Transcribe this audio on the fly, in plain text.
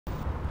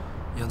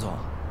严总，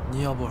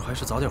您要不还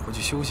是早点回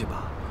去休息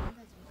吧。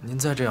您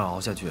再这样熬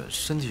下去，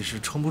身体是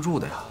撑不住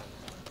的呀。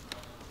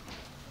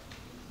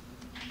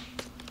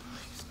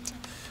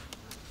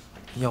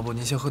要不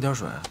您先喝点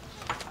水。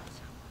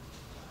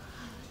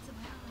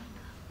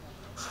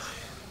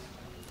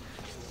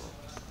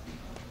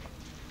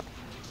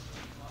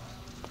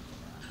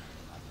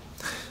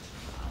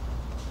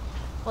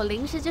我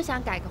临时就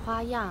想改个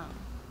花样，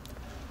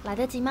来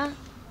得及吗？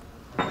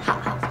好，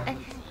哎，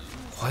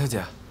华小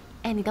姐，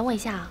哎，你等我一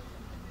下啊。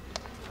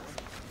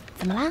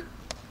怎么啦？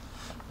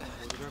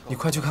你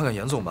快去看看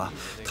严总吧，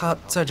他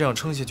再这样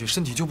撑下去，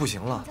身体就不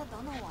行了。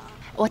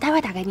我待会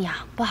打给你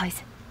啊，不好意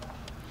思。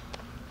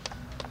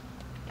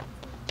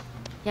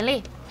严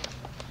丽，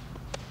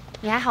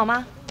你还好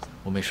吗？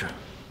我没事，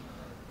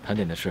盘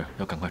点的事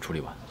要赶快处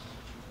理完。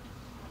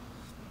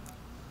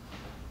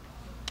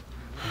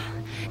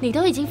你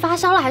都已经发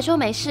烧了，还说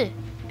没事？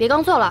别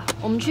工作了，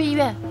我们去医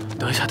院。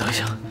等一下，等一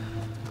下，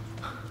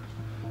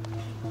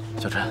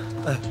小陈，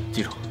哎，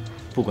记住，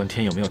不管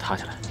天有没有塌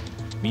下来，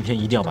明天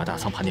一定要把大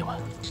仓盘点完。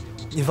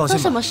您放心吧。都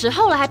什么时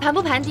候了，还盘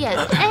不盘点？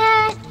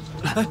哎，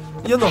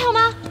严总，还好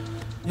吗？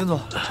严总，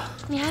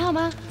你还好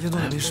吗？严总，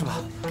你没事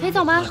吧？可以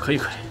走吗？可以。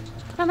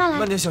慢慢来，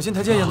慢点，小心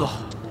台阶，严总。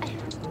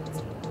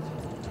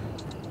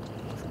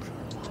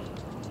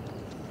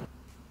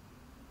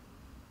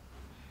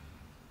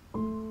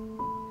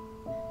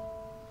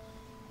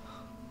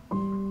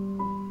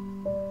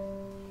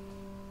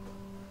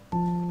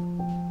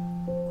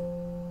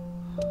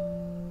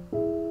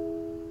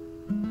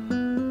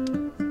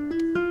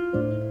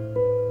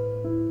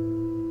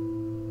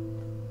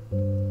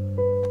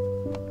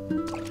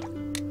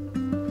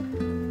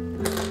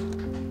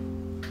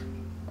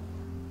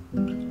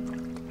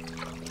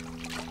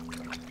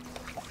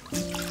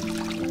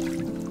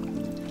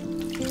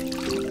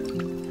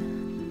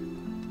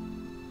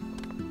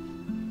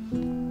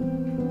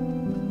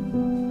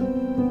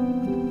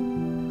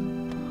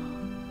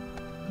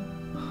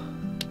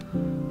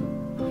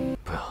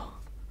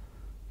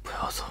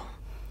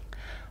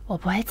我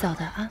不会走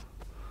的啊，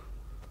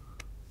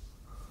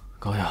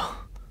高阳，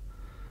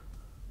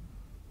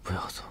不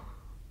要走，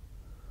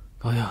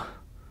高阳，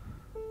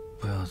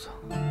不要走，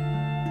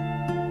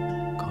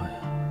高阳，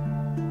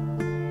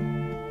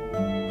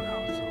不要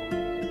走，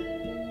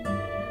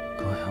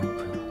高阳，不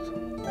要走，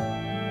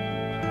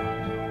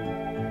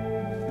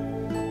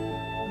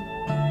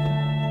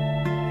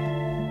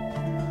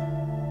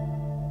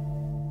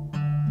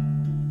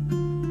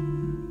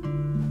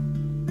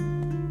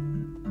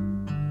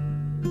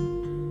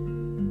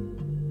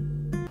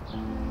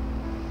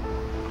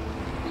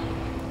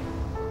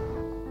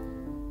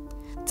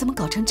怎么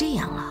搞成这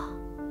样了？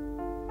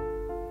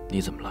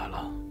你怎么来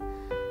了？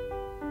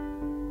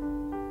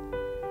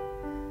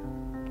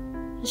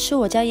是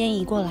我叫燕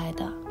姨过来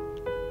的。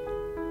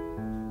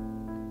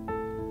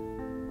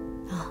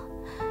啊，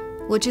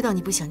我知道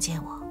你不想见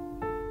我，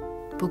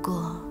不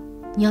过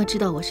你要知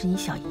道我是你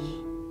小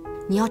姨，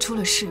你要出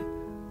了事，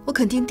我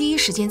肯定第一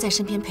时间在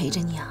身边陪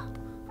着你啊。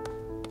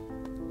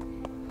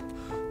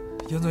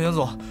严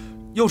总，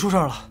又出事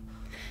了。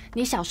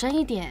你小声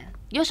一点。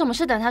有什么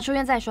事等他出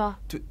院再说。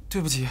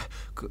对不起，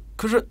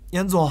可是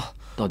严总，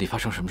到底发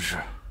生什么事？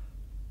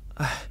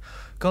哎，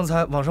刚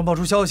才网上爆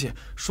出消息，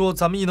说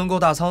咱们异能购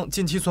大仓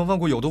近期存放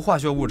过有毒化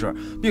学物质，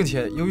并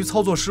且由于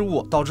操作失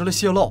误导致了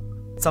泄漏，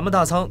咱们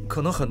大仓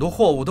可能很多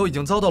货物都已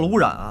经遭到了污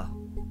染啊。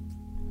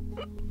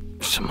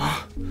什么？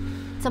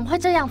怎么会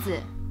这样子？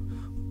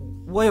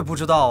我也不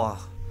知道啊。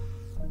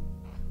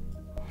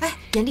哎，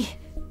严丽，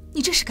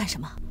你这是干什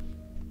么？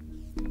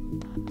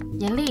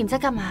严丽，你在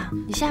干嘛？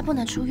你现在不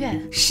能出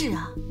院。是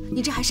啊，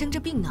你这还生着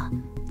病呢，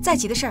再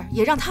急的事儿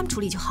也让他们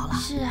处理就好了。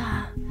是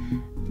啊。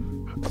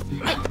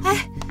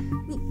哎，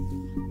你，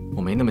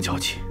我没那么娇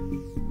气，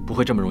不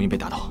会这么容易被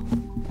打倒。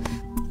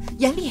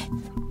严丽，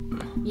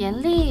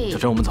严丽，小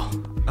陈，我们走。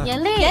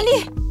严丽，严丽，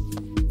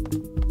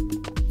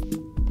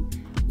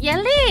严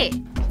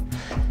丽，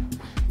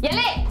严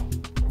丽。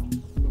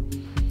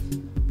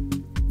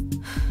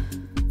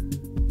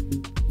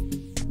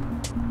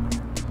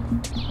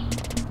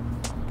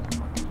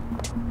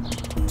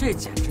这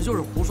简直就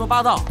是胡说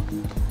八道！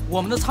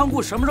我们的仓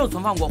库什么时候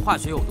存放过化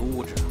学有毒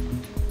物质？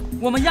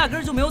我们压根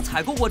儿就没有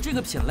采购过这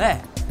个品类。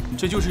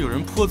这就是有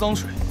人泼脏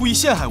水，故意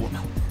陷害我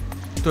们。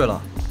对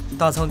了，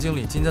大仓经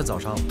理今天早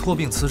上托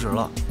病辞职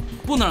了，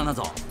不能让他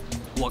走。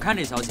我看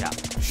这消息啊，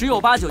十有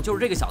八九就是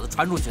这个小子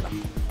传出去的。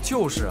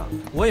就是啊，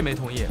我也没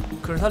同意，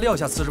可是他撂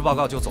下辞职报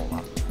告就走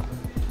了。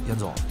严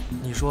总，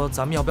你说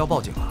咱们要不要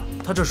报警啊？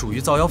他这属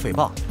于造谣诽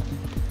谤。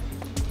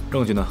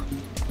证据呢？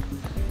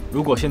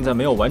如果现在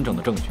没有完整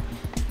的证据，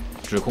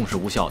指控是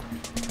无效的。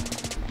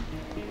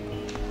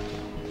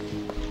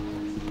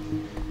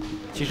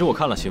其实我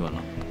看了新闻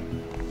了，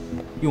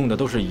用的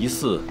都是疑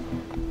似、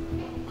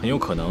很有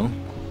可能、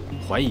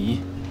怀疑，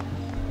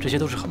这些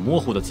都是很模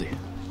糊的字眼。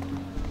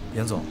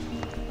严总，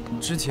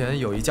之前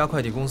有一家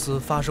快递公司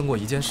发生过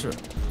一件事，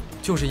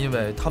就是因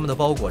为他们的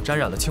包裹沾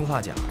染了氰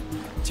化钾，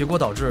结果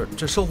导致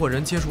这收货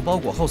人接触包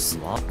裹后死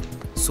亡。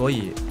所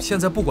以现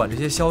在不管这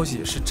些消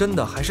息是真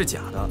的还是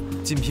假的，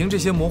仅凭这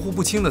些模糊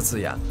不清的字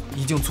眼，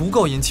已经足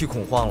够引起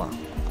恐慌了。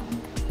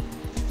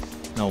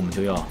那我们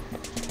就要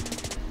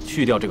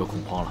去掉这个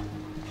恐慌了，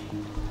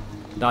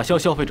打消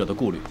消费者的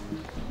顾虑。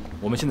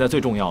我们现在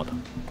最重要的，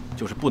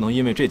就是不能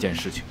因为这件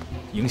事情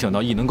影响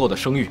到艺能购的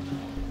声誉。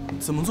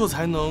怎么做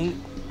才能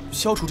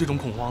消除这种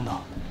恐慌呢？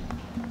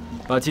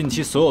把近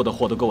期所有的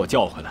货都给我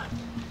叫回来，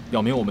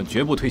表明我们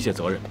绝不推卸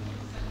责任，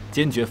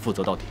坚决负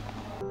责到底。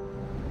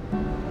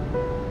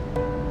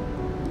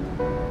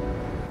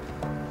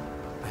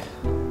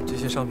这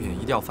些商品一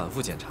定要反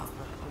复检查，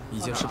已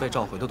经是被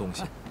召回的东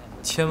西，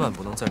千万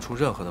不能再出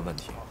任何的问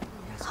题。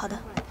好的。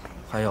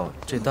还有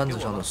这单子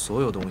上的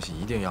所有东西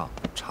一定要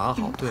查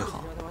好对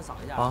好，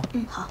啊？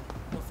好。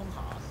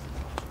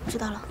知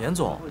道了。严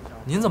总，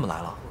您怎么来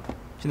了？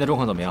现在状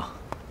况怎么样？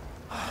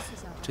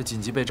这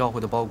紧急被召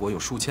回的包裹有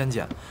数千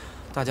件，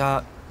大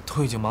家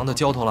都已经忙得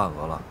焦头烂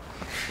额了，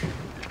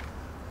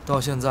到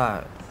现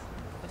在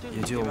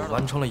也就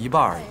完成了一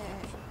半而已。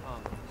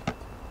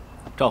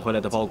召回来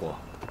的包裹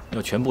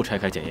要全部拆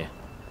开检验，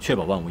确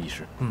保万无一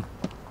失。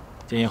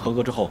检验合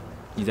格之后，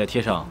你再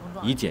贴上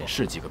已检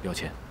视几个标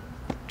签，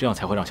这样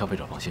才会让消费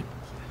者放心。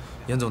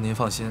严总，您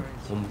放心，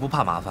我们不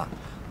怕麻烦。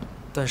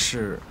但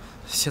是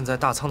现在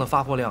大仓的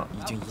发货量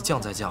已经一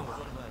降再降了，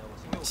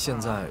现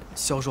在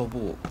销售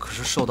部可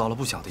是受到了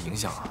不小的影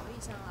响啊。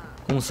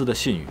公司的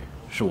信誉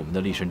是我们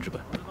的立身之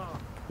本，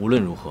无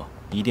论如何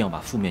一定要把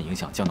负面影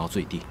响降到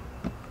最低。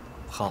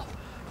好，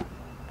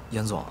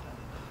严总，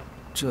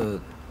这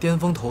巅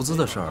峰投资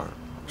的事儿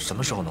什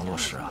么时候能落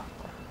实啊？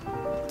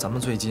咱们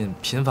最近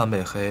频繁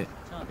被黑，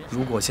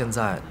如果现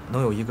在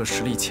能有一个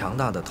实力强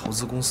大的投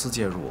资公司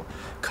介入，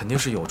肯定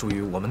是有助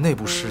于我们内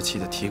部士气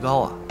的提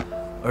高啊，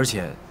而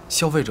且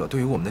消费者对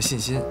于我们的信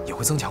心也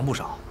会增强不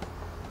少。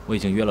我已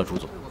经约了朱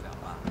总，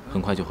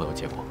很快就会有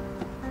结果。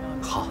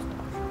好。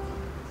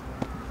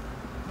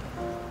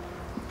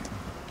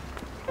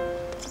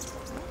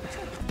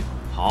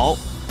好，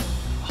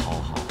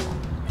好。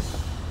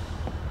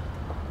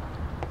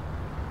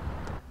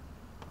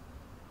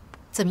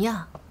怎么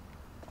样？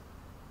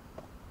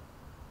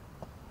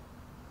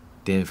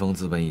巅峰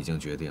资本已经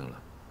决定了，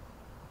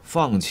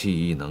放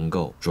弃艺能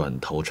购，转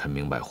投陈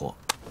明百货。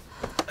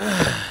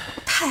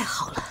太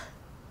好了！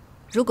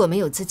如果没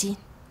有资金，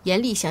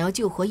严厉想要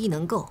救活艺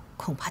能购，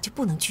恐怕就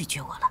不能拒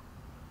绝我了。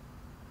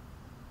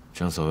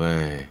正所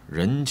谓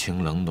人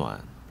情冷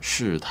暖，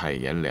世态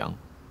炎凉，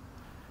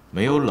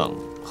没有冷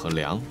和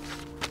凉，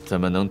怎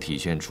么能体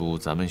现出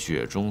咱们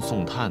雪中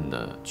送炭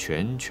的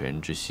拳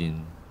拳之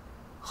心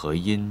和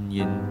殷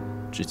殷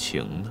之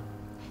情呢？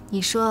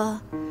你说，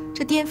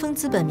这巅峰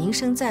资本名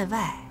声在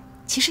外，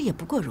其实也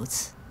不过如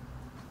此。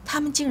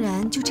他们竟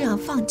然就这样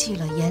放弃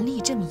了严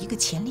厉这么一个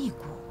潜力股，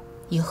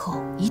以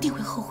后一定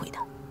会后悔的。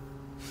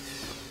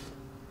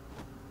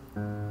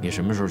你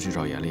什么时候去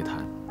找严厉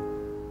谈？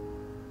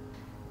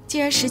既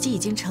然时机已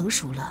经成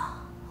熟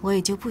了，我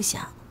也就不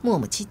想磨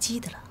磨唧唧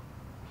的了。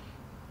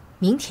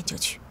明天就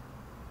去。